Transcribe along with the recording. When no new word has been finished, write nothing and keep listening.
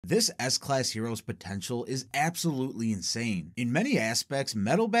This S-Class hero's potential is absolutely insane. In many aspects,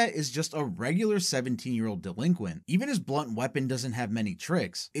 Metal Bat is just a regular 17-year-old delinquent. Even his blunt weapon doesn't have many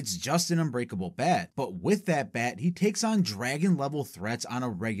tricks, it's just an unbreakable bat. But with that bat, he takes on dragon-level threats on a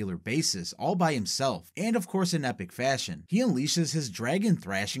regular basis, all by himself, and of course in epic fashion. He unleashes his dragon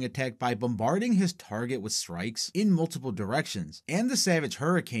thrashing attack by bombarding his target with strikes in multiple directions, and the Savage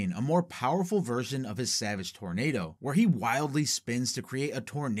Hurricane, a more powerful version of his Savage Tornado, where he wildly spins to create a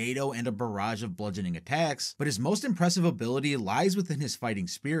tornado and a barrage of bludgeoning attacks. But his most impressive ability lies within his fighting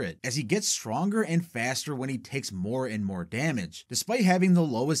spirit, as he gets stronger and faster when he takes more and more damage. Despite having the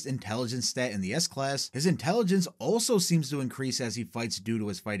lowest intelligence stat in the S-Class, his intelligence also seems to increase as he fights due to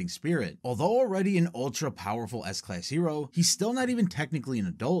his fighting spirit. Although already an ultra powerful S-Class hero, he's still not even technically an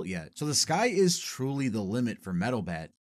adult yet, so the sky is truly the limit for Metal Bat.